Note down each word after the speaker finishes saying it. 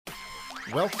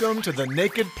Welcome to the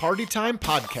Naked Party Time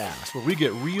podcast, where we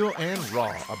get real and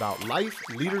raw about life,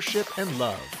 leadership, and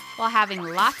love. While having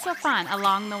lots of fun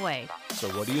along the way. So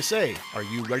what do you say? Are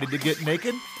you ready to get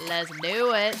naked? Let's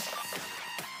do it.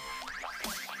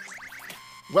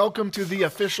 Welcome to the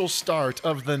official start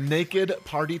of the Naked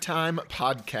Party Time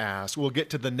podcast. We'll get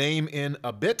to the name in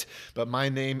a bit, but my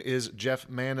name is Jeff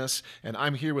Manis, and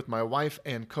I'm here with my wife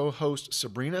and co-host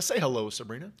Sabrina. Say hello,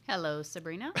 Sabrina. Hello,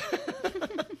 Sabrina.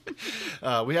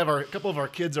 We have a couple of our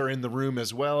kids are in the room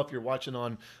as well. If you're watching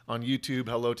on YouTube,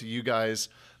 hello to you guys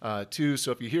too.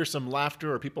 So if you hear some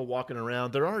laughter or people walking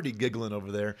around, they're already giggling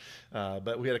over there.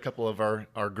 But we had a couple of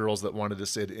our girls that wanted to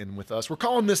sit in with us. We're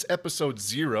calling this episode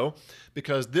 0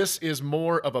 because this is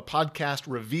more of a podcast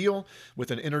reveal with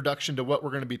an introduction to what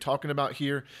we're going to be talking about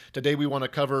here. Today we want to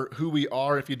cover who we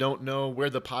are, if you don't know,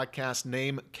 where the podcast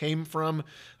name came from,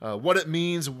 what it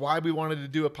means, why we wanted to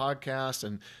do a podcast,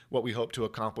 and what we hope to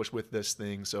accomplish with this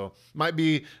thing. So might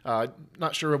be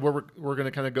not sure where we're going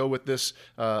to kind of go with this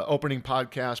opening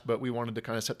podcast, but we wanted to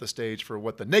kind of set the stage for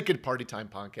what the Naked Party Time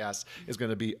podcast is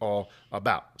going to be all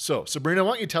about. So Sabrina,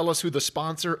 why don't you tell us who the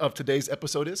sponsor of today's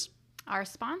episode is? Our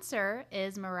sponsor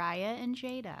is Mariah and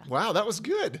Jada. Wow, that was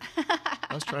good.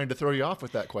 I was trying to throw you off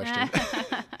with that question.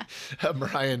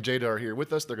 Mariah and Jada are here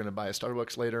with us. They're going to buy a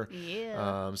Starbucks later.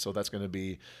 Yeah. So that's going to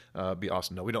be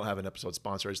awesome. No, we don't have an episode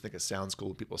sponsor. I just think it sounds cool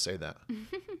when people say that.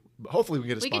 But hopefully we can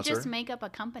get a sponsor. We could just make up a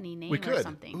company name or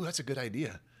something. Ooh, that's a good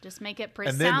idea. Just make it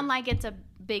sound like it's a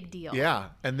big deal. Yeah.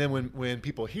 And then when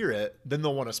people hear it, then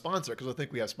they'll want to sponsor because they'll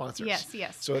think we have sponsors.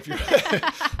 Yes. So if you're,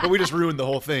 but we just ruined the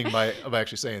whole thing by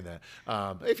actually saying that.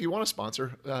 If you want to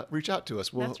sponsor, reach out to us.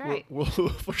 That's right. We'll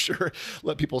for sure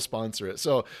let people sponsor it.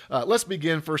 So let's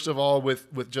begin first of all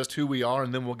with just who we are,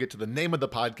 and then we'll get to the name of the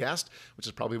podcast, which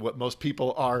is probably what most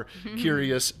people are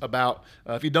curious about.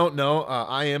 If you don't know,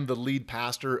 I am the lead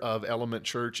pastor of Element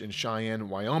Church in Cheyenne,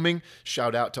 Wyoming.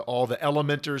 Shout out to all the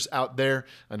Elementers out there.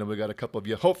 I know we got a couple of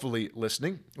you hopefully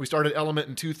listening. We started Element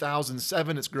in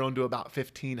 2007. It's grown to about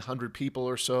 1,500 people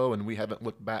or so, and we haven't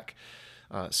looked back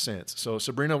since. So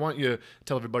Sabrina, why don't you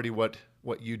tell everybody what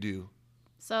you do?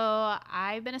 So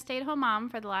I've been a stay-at-home mom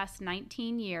for the last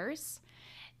 19 years.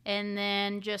 And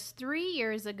then just 3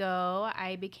 years ago,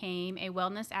 I became a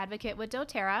wellness advocate with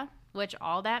doTERRA, which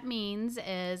all that means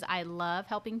is I love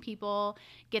helping people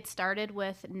get started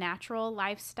with natural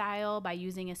lifestyle by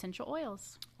using essential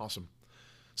oils. Awesome.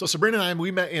 So Sabrina and I,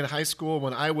 we met in high school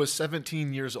when I was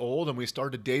 17 years old, and we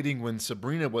started dating when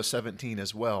Sabrina was 17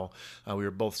 as well. We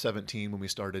were both 17 when we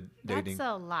started dating. That's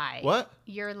a lie. What?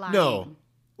 You're lying. No.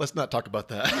 Let's not talk about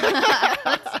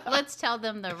that. let's tell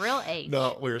them the real age.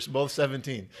 No, we were both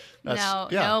 17.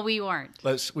 No, we weren't.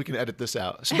 We can edit this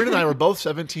out. Sabrina and I were both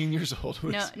 17 years old.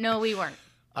 No, we weren't.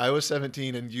 I was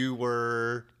 17 and you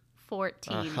were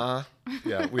 14. Uh-huh.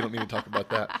 Yeah, we don't need to talk about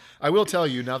that. I will tell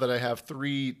you, now that I have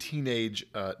 3 teenage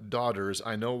daughters,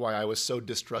 I know why I was so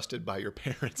distrusted by your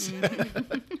parents.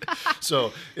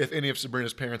 So if any of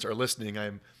Sabrina's parents are listening,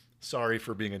 I'm sorry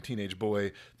for being a teenage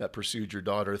boy that pursued your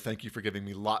daughter. Thank you for giving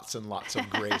me lots and lots of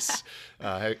grace.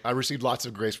 I received lots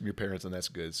of grace from your parents, and that's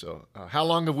good. So how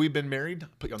long have we been married?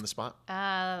 Put you on the spot.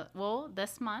 Well,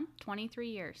 this month, 23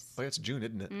 years. Oh, it's June,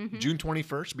 isn't it? Mm-hmm. June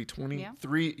 21st will be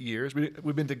 23 years.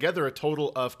 We've been together a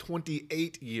total of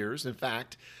 28 years. In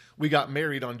fact, we got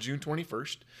married on June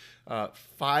 21st,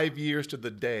 5 years to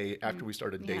the day after we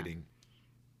started dating.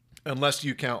 Unless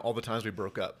you count all the times we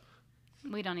broke up.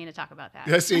 We don't need to talk about that.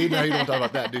 Yeah, see, now you don't talk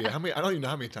about that, do you? I don't even know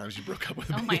how many times you broke up with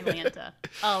me. Oh, my Lanta.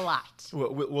 A lot.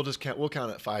 We'll just count. We'll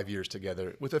count it 5 years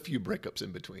together with a few breakups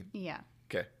in between. Yeah.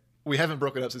 Okay. We haven't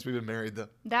broken up since we've been married, though.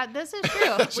 This is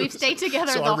true. We've stayed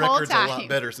together the whole time. So our record's a lot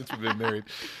better since we've been married.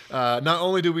 Not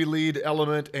only do we lead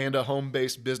Element and a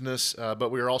home-based business, but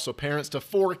we are also parents to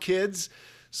 4 kids.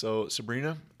 So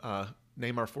Sabrina,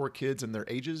 name our 4 kids and their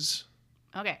ages.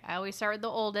 Okay, I always start with the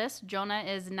oldest. Jonah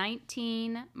is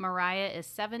 19, Mariah is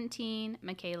 17,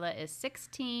 Michaela is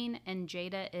 16, and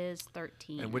Jada is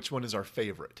 13. And which one is our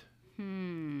favorite?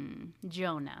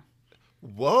 Jonah.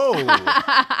 Whoa.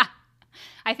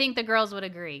 I think the girls would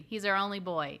agree. He's our only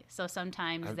boy, so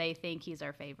sometimes they think he's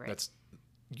our favorite. That's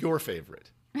your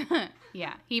favorite.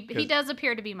 Yeah, he does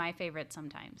appear to be my favorite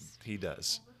sometimes. He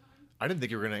does. I didn't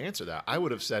think you were going to answer that. I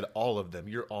would have said all of them.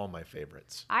 You're all my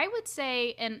favorites. I would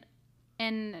say,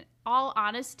 in all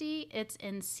honesty, it's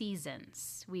in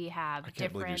seasons. We have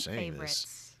different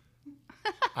favorites.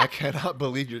 I cannot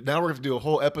believe you. Now we're going to do a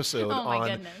whole episode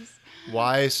on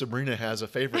why Sabrina has a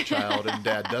favorite child and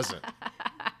Dad doesn't.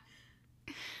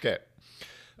 Okay.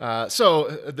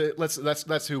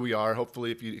 That's who we are. Hopefully,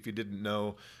 if you didn't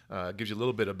know, gives you a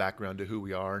little bit of background to who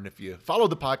we are. And if you follow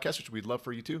the podcast, which we'd love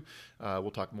for you to,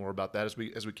 we'll talk more about that as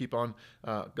we keep on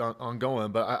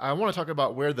going. But I want to talk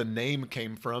about where the name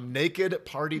came from. Naked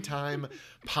Party Time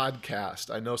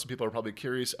Podcast. I know some people are probably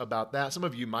curious about that. Some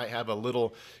of you might have a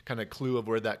little kind of clue of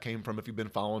where that came from if you've been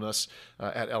following us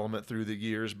at Element through the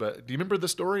years. But do you remember the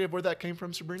story of where that came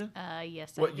from, Sabrina?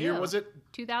 Yes, What year was it?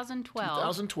 2012.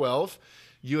 2012.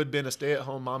 You had been a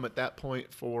stay-at-home mom at that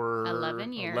point for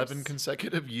 11 years. 11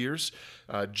 consecutive years.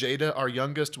 Jada, our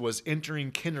youngest, was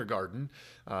entering kindergarten,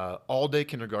 all-day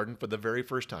kindergarten for the very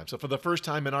first time. So for the first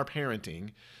time in our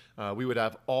parenting, we would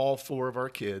have all 4 of our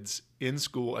kids in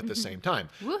school at the same time.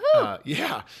 Woohoo!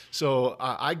 Yeah. So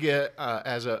I get,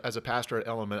 as a pastor at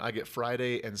Element, I get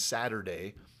Friday and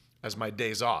Saturday as my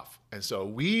days off. And so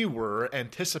we were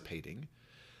anticipating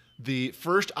the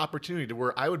first opportunity to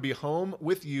where I would be home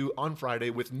with you on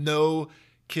Friday with no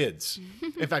kids.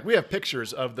 In fact, we have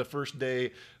pictures of the first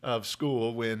day of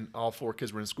school when all 4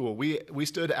 kids were in school. We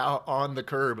stood out on the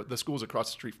curb. The school's across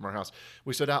the street from our house.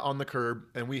 We stood out on the curb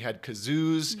and we had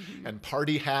kazoos and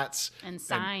party hats and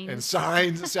signs and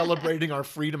signs celebrating our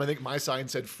freedom. I think my sign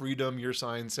said freedom. Your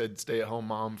sign said stay at home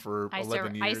mom for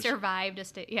 11 years. I survived a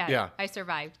stay. Yeah, I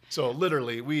survived. So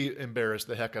literally, we embarrassed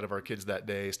the heck out of our kids that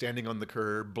day, standing on the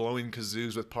curb, blowing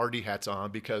kazoos with party hats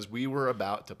on because we were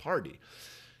about to party.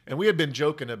 And we had been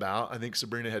joking about, I think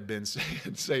Sabrina had been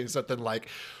saying something like,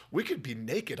 we could be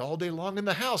naked all day long in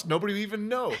the house. Nobody would even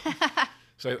know.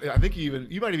 So I think you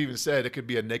might have even said it could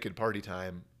be a naked party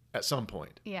time at some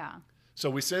point. Yeah.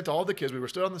 So we sent all the kids, we were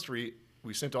stood on the street.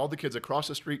 We sent all the kids across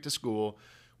the street to school.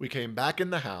 We came back in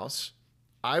the house.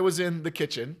 I was in the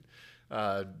kitchen,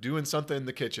 doing something in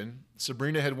the kitchen.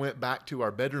 Sabrina had went back to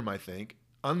our bedroom, I think.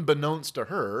 Unbeknownst to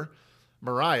her,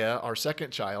 Mariah, our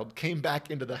second child, came back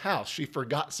into the house. She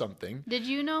forgot something. Did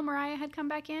you know Mariah had come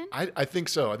back in? I think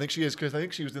so. I think she is because I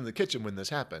think she was in the kitchen when this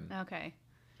happened. Okay.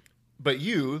 But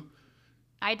you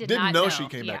didn't not know she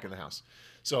came back in the house.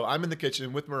 So I'm in the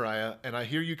kitchen with Mariah, and I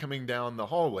hear you coming down the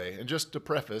hallway. And just to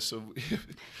preface, so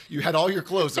you had all your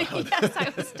clothes on. Yes,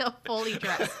 I was still fully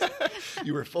dressed.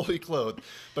 You were fully clothed.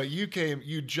 But you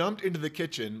jumped into the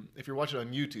kitchen. If you're watching on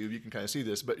YouTube, you can kind of see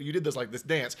this. But you did this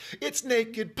dance. It's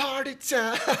naked party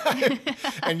time.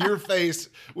 And your face,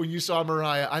 when you saw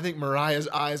Mariah, I think Mariah's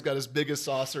eyes got as big as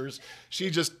saucers. She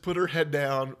just put her head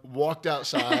down, walked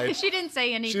outside. She didn't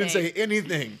say anything. She didn't say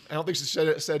anything. I don't think she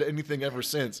said anything ever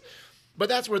since. But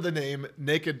that's where the name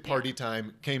Naked Party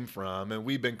Time came from, and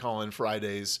we've been calling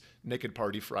Fridays Naked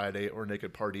Party Friday or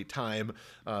Naked Party Time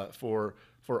for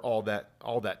all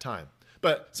that time.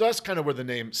 But so that's kind of where the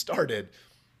name started.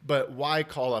 But why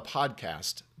call a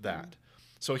podcast that?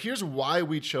 So here's why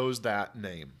we chose that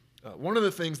name. One of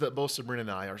the things that both Sabrina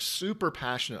and I are super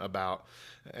passionate about,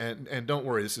 and don't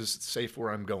worry, this is safe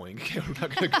where I'm going. We're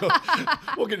not going to go.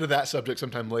 We'll get to that subject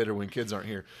sometime later when kids aren't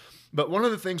here. But one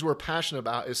of the things we're passionate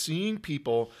about is seeing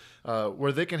people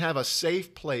where they can have a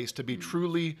safe place to be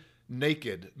truly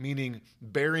naked, meaning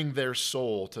bearing their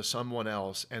soul to someone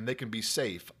else, and they can be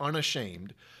safe,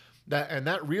 unashamed.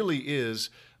 That really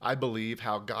is, I believe,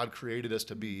 how God created us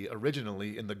to be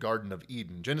originally in the Garden of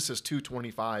Eden. Genesis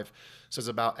 2:25 says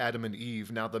about Adam and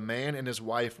Eve, now the man and his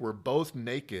wife were both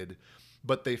naked,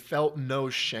 but they felt no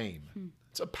shame.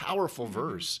 It's a powerful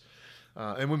verse.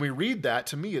 And when we read that,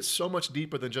 to me, it's so much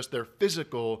deeper than just their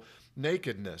physical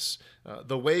nakedness.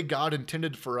 The way God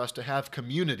intended for us to have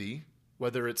community,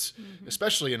 whether it's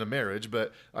especially in a marriage,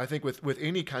 but I think with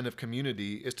any kind of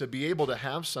community, is to be able to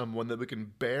have someone that we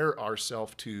can bear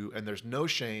ourselves to, and there's no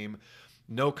shame,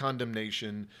 no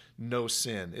condemnation, no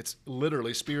sin. It's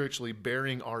literally spiritually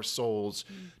bearing our souls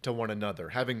to one another,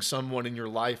 having someone in your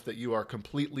life that you are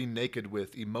completely naked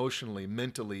with, emotionally,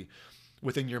 mentally.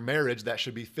 Within your marriage, that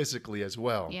should be physically as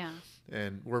well. Yeah.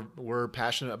 And we're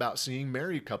passionate about seeing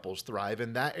married couples thrive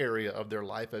in that area of their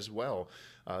life as well,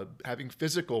 having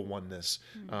physical oneness,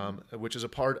 which is a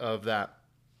part of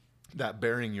that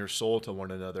bearing your soul to one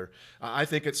another. I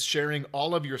think it's sharing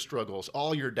all of your struggles,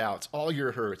 all your doubts, all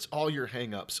your hurts, all your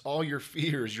hang-ups, all your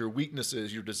fears, your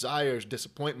weaknesses, your desires,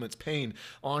 disappointments, pain,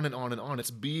 on and on and on. It's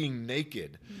being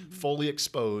naked, fully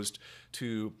exposed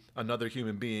to another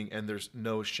human being, and there's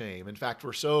no shame. In fact,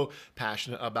 we're so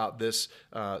passionate about this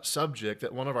subject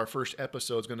that one of our first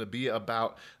episodes is going to be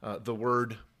about the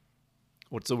word.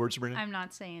 What's the word, Sabrina? I'm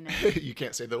not saying it. You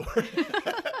can't say the word.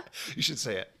 You should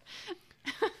say it.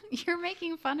 You're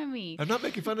making fun of me. I'm not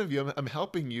making fun of you. I'm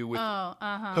helping you with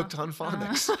Hooked on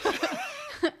Phonics.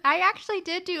 I actually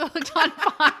did do Hooked on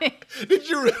Phonics. Did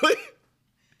you really?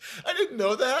 I didn't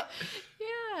know that.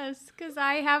 Yes, because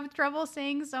I have trouble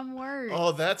saying some words.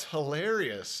 Oh, that's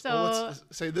hilarious. So let's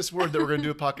say this word that we're going to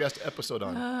do a podcast episode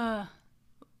on.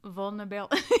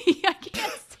 Vulnerability. I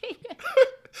can't say it.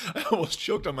 I almost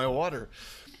choked on my water.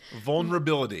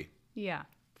 Vulnerability. Yeah.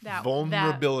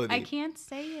 Vulnerability. I can't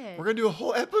say it. We're going to do a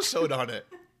whole episode on it.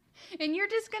 And you're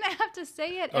just going to have to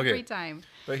say it every time.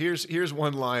 But here's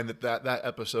one line that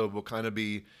episode will kind of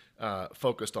be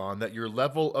focused on, that your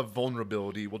level of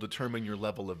vulnerability will determine your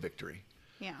level of victory.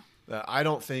 Yeah. I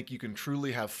don't think you can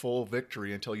truly have full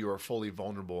victory until you are fully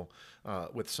vulnerable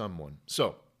with someone.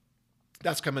 So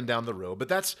that's coming down the road, but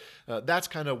that's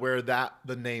kind of where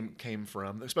the name came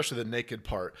from, especially the naked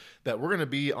part, that we're going to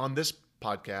be on this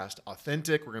podcast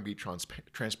authentic. We're going to be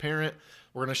transparent.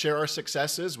 We're going to share our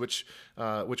successes, which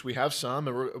we have some,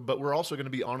 but we're also going to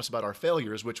be honest about our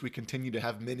failures, which we continue to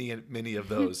have many of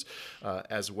those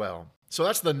as well. So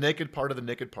that's the naked part of the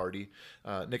Naked Party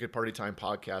Time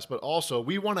podcast. But also,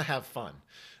 we want to have fun.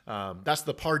 That's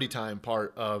the party time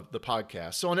part of the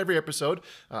podcast. So on every episode,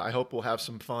 I hope we'll have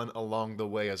some fun along the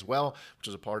way as well, which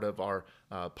is a part of our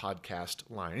podcast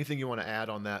line. Anything you want to add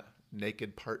on that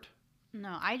naked part?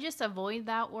 No, I just avoid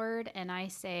that word and I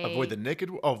say... Avoid the naked...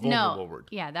 Oh, vulnerable word.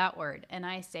 Yeah, that word. And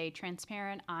I say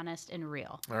transparent, honest, and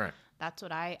real. All right. That's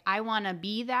what I want to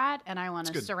be that, and I want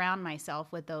to surround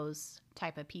myself with those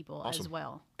type of people as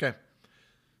well. Okay.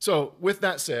 So with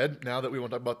that said, now that we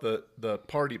want to talk about the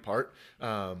party part,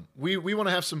 we want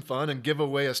to have some fun and give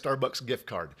away a Starbucks gift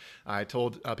card. I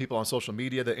told people on social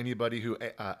media that anybody who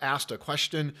asked a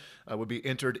question would be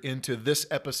entered into this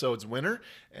episode's winner,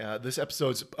 this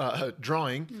episode's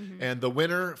drawing. Mm-hmm. And the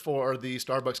winner for the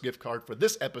Starbucks gift card for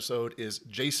this episode is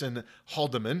Jason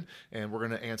Haldeman, and we're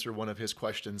going to answer one of his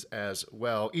questions as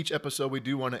well. Each episode, we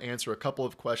do want to answer a couple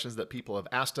of questions that people have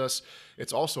asked us.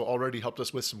 It's also already helped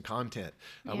us with some content.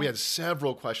 We had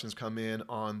several questions come in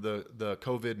on the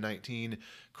COVID-19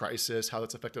 crisis, how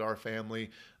it's affected our family,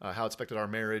 how it's affected our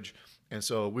marriage. And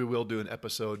so we will do an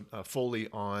episode fully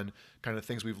on kind of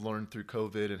things we've learned through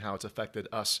COVID and how it's affected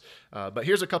us. But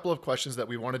here's a couple of questions that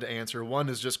we wanted to answer. One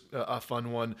is just a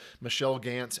fun one. Michelle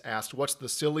Gantz asked, what's the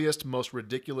silliest, most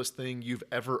ridiculous thing you've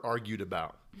ever argued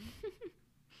about?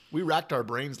 We racked our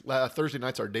brains. Thursday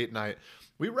night's our date night.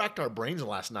 We racked our brains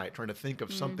last night trying to think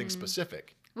of something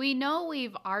specific. We know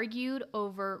we've argued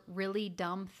over really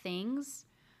dumb things.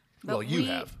 But well, you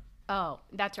have. Oh,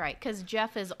 that's right. Because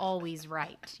Jeff is always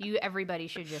right. Everybody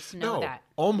should just know that.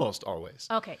 Almost always.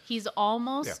 Okay. He's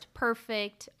almost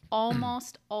perfect,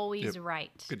 almost always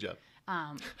right. Good job.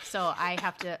 So I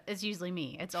have to, it's usually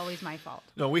me. It's always my fault.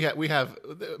 No, we have,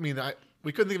 I mean,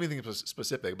 we couldn't think of anything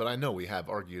specific, but I know we have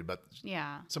argued about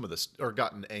some of this, or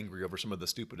gotten angry over some of the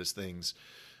stupidest things.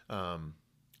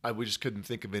 We just couldn't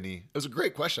think of any. It was a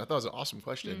great question. I thought it was an awesome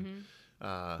question.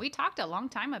 Mm-hmm. We talked a long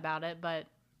time about it, but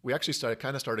we actually started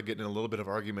getting in a little bit of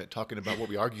argument talking about what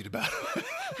we argued about.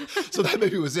 So that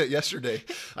maybe was it yesterday.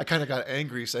 I kind of got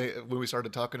angry when we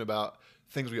started talking about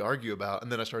things we argue about,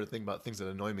 and then I started thinking about things that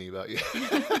annoy me about you.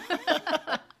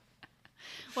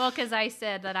 Well, because I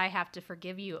said that I have to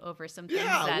forgive you over some things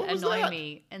that annoy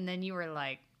me, and then you were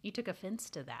like, you took offense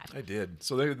to that. I did.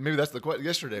 So maybe that's the question.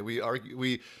 Yesterday we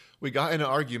got in an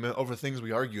argument over things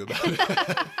we argue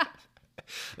about.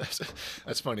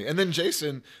 That's funny. And then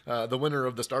Jason, the winner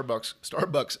of the Starbucks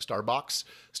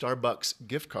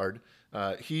gift card,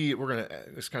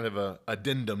 it's kind of a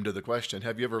addendum to the question.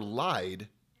 Have you ever lied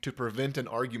to prevent an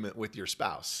argument with your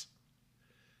spouse?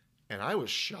 And I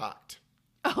was shocked.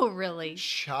 Oh, really?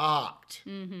 Shocked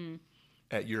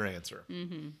at your answer.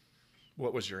 Mm-hmm.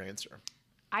 What was your answer?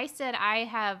 I said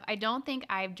I don't think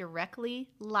I've directly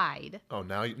lied. Oh,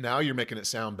 now you're making it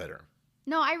sound better.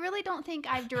 No, I really don't think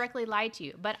I've directly lied to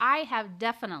you, but I have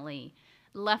definitely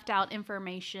left out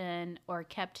information or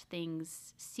kept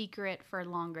things secret for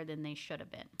longer than they should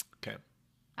have been. Okay.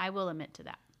 I will admit to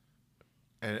that.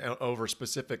 And over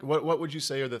specific, what would you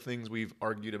say are the things we've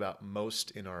argued about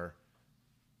most in our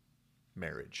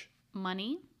marriage?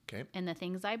 Money. Okay. And the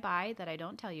things I buy that I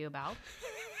don't tell you about.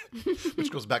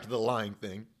 Which goes back to the lying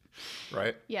thing,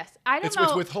 right? Yes. I don't know.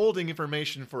 It's withholding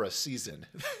information for a season.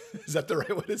 Is that the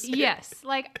right way to say it? Yes.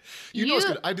 Like you know it's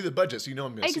good. I do the budget, so you know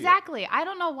I'm going to see it. Exactly. I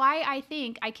don't know why I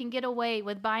think I can get away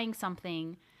with buying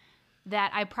something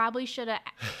that I probably should have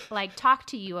talked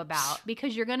to you about,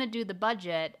 because you're going to do the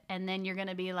budget and then you're going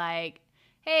to be like,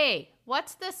 hey,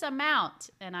 what's this amount?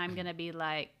 And I'm going to be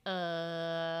like,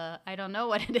 I don't know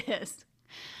what it is.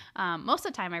 Most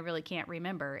of the time I really can't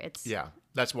remember.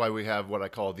 That's why we have what I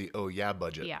call the oh yeah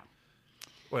budget. Yeah.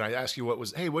 When I ask you what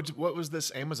was this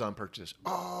Amazon purchase?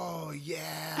 Oh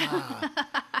yeah.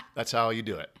 That's how you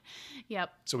do it.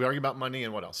 Yep. So we argue about money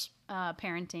and what else?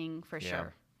 Parenting for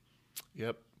sure.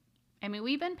 Yep. I mean,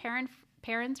 we've been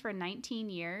parents for 19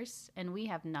 years, and we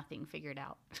have nothing figured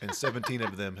out. And 17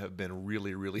 of them have been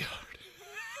really, really hard.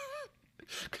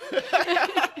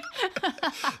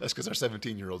 That's because our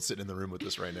 17-year-old's sitting in the room with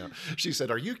us right now. She said,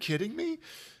 "Are you kidding me?"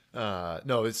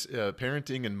 No, it's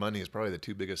parenting and money is probably the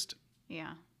two biggest.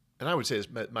 Yeah. And I would say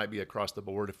it might be across the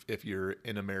board if you're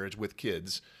in a marriage with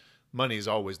kids. Money is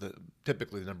always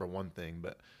typically the number one thing,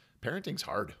 but parenting's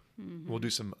hard. Mm-hmm. We'll do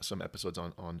some episodes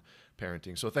on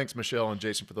parenting. So thanks, Michelle and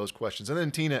Jason, for those questions. And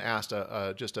then Tina asked,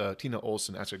 Tina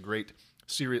Olson asked a great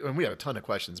series, and we had a ton of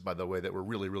questions, by the way, that were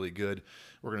really, really good.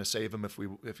 We're going to save them. If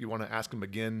you want to ask them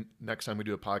again next time we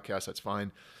do a podcast, that's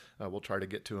fine. We'll try to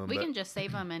get to them. We can just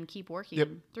save them and keep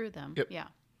working through them. Yep. Yeah.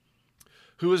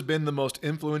 Who has been the most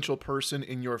influential person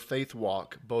in your faith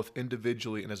walk, both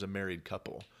individually and as a married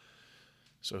couple?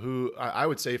 So who I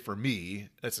would say for me,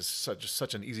 that's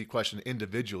such an easy question.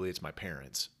 Individually, it's my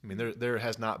parents. I mean, there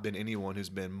has not been anyone who's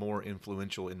been more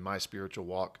influential in my spiritual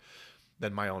walk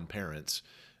than my own parents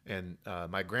and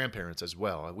my grandparents as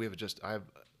well. I'm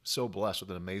so blessed with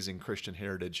an amazing Christian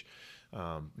heritage.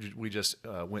 We just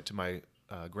went to my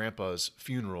grandpa's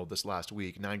funeral this last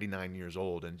week, 99 years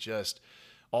old, and just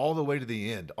all the way to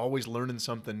the end, always learning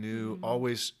something new,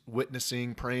 always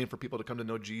witnessing, praying for people to come to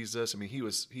know Jesus. I mean, he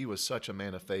was such a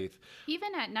man of faith.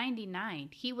 Even at 99,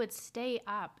 he would stay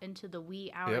up into the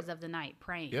wee hours of the night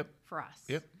praying for us.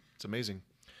 Yep, it's amazing.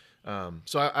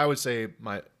 So I would say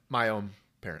my own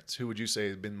parents. Who would you say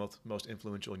has been most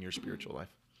influential in your spiritual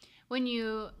life?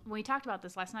 We talked about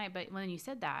this last night, but when you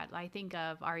said that, I think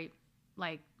of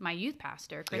my youth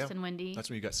pastor, Chris and Wendy. That's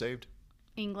when you got saved.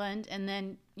 England, and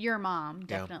then your mom,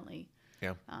 definitely.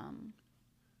 Yeah.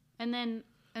 And then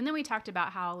we talked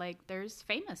about how there's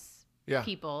famous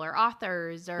people or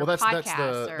authors or that's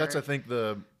podcasts. That's I think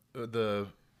the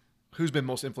who's been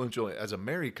most influential as a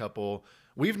married couple.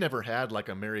 We've never had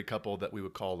a married couple that we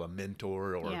would call a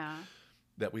mentor or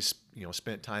that we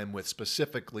spent time with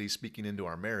specifically speaking into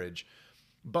our marriage.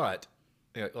 But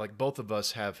both of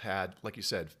us have had, like you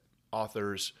said,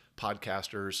 authors,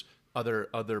 podcasters,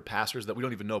 other pastors that we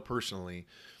don't even know personally,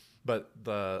 but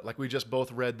we just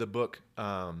both read the book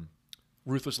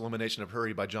Ruthless Elimination of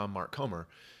Hurry by John Mark Comer,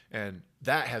 and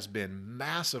that has been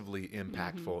massively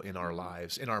impactful in our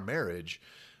lives, in our marriage.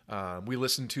 We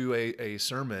listened to a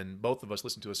sermon, both of us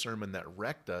listened to a sermon that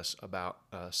wrecked us about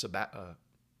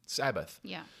Sabbath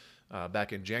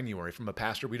back in January from a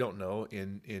pastor we don't know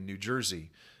in New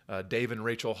Jersey. Dave and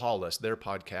Rachel Hollis, their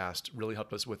podcast really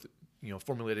helped us with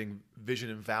formulating vision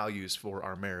and values for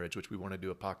our marriage, which we want to do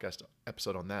a podcast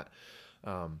episode on that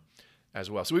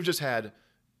as well. So we've just had,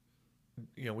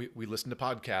 we listen to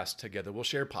podcasts together. We'll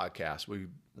share podcasts. We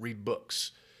read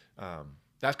books.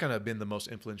 That's kind of been the most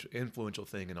influential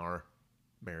thing in our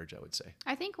marriage, I would say.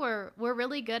 I think we're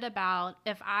really good about,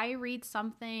 if I read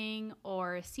something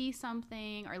or see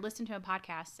something or listen to a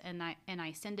podcast and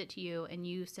I send it to you and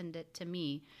you send it to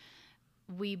me,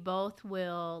 we both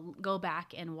will go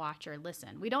back and watch or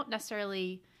listen. We don't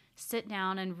necessarily sit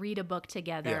down and read a book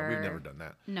together. Yeah, we've never done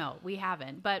that. No, we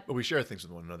haven't. But we share things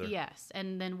with one another. Yes,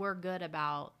 and then we're good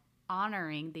about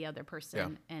honoring the other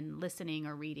person and listening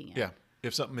or reading it. Yeah.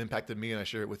 If something impacted me and I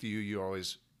share it with you, you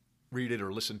always read it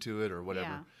or listen to it or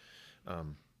whatever.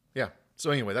 Yeah.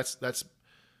 So anyway, that's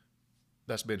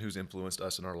been who's influenced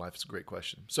us in our life. It's a great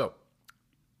question. So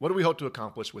what do we hope to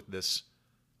accomplish with this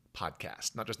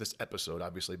podcast? Not just this episode,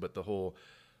 obviously, but the whole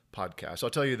podcast. So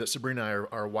I'll tell you that Sabrina and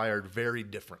I are wired very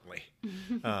differently.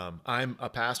 I'm a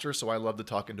pastor, so I love to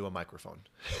talk into a microphone.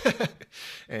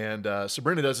 And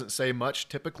Sabrina doesn't say much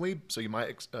typically, so you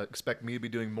might expect me to be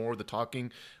doing more of the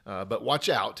talking. But watch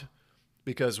out,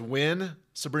 because when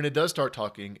Sabrina does start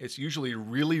talking, it's usually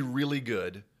really, really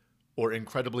good or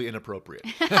incredibly inappropriate.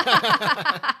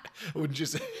 Wouldn't you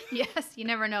say? Yes, you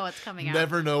never know what's coming out.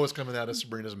 Never know what's coming out of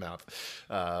Sabrina's mouth.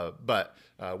 But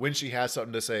when she has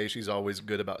something to say, she's always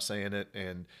good about saying it,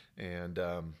 and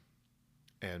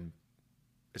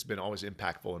it's been always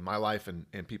impactful in my life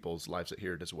and people's lives that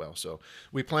hear it as well. So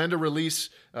we plan to release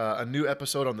a new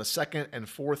episode on the second and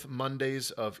fourth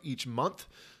Mondays of each month.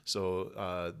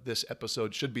 So this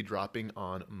episode should be dropping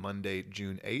on Monday,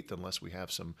 June 8th, unless we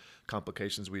have some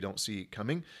complications we don't see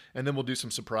coming. And then we'll do some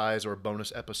surprise or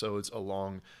bonus episodes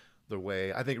along the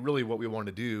way. I think really what we want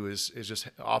to do is just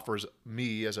offers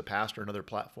me as a pastor another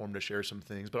platform to share some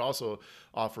things, but also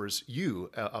offers you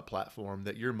a platform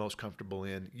that you're most comfortable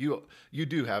in. You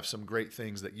do have some great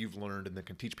things that you've learned and that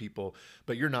can teach people,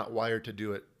 but you're not wired to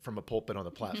do it from a pulpit on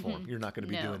the platform. You're not going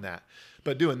to be doing that.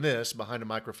 But doing this behind a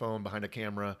microphone, behind a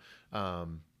camera,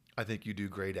 I think you do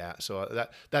great at. So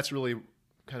that's really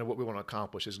kind of what we want to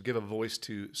accomplish is give a voice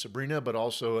to Sabrina, but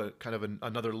also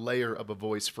another layer of a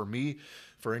voice for me,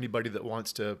 for anybody that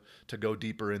wants to go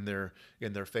deeper in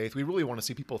their faith. We really want to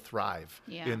see people thrive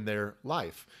in their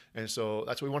life. And so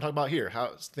that's what we want to talk about here,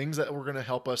 how things that were going to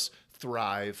help us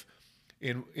thrive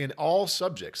in all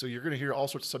subjects. So you're going to hear all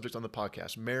sorts of subjects on the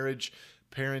podcast: marriage,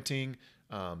 parenting,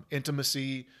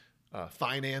 intimacy,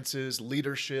 finances,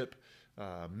 leadership,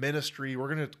 ministry.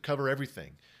 We're going to cover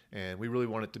everything. And we really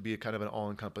want it to be a kind of an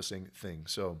all-encompassing thing.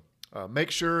 So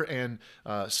make sure and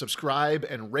subscribe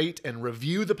and rate and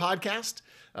review the podcast,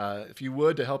 if you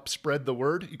would, to help spread the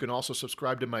word. You can also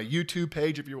subscribe to my YouTube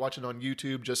page if you're watching on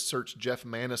YouTube. Just search Jeff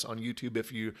Manis on YouTube.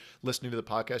 If you're listening to the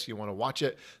podcast, you want to watch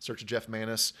it, search Jeff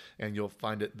Manis, and you'll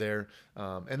find it there.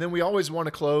 And then we always want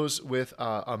to close with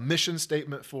a mission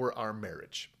statement for our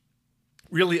marriage.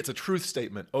 Really, it's a truth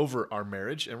statement over our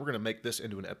marriage, and we're going to make this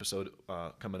into an episode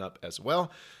coming up as well.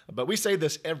 But we say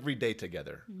this every day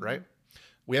together, right?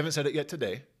 We haven't said it yet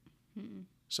today,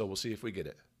 so we'll see if we get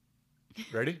it.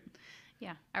 Ready?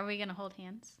 Yeah. Are we going to hold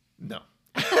hands? No.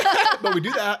 But we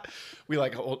do that. We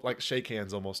like shake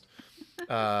hands almost.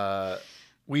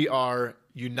 We are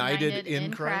united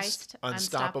in Christ,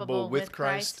 unstoppable with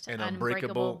Christ, and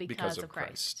unbreakable because of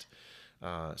Christ.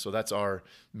 So that's our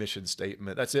mission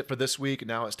statement. That's it for this week.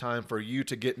 Now it's time for you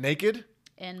to get naked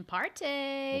and party.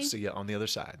 We'll see you on the other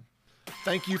side.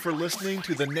 Thank you for listening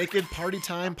to the Naked Party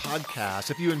Time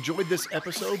podcast. If you enjoyed this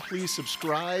episode, please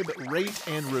subscribe, rate,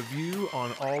 and review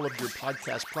on all of your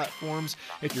podcast platforms.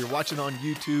 If you're watching on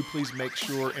YouTube, please make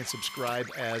sure and subscribe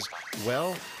as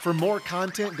well. For more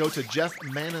content, go to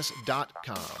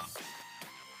jeffmanis.com.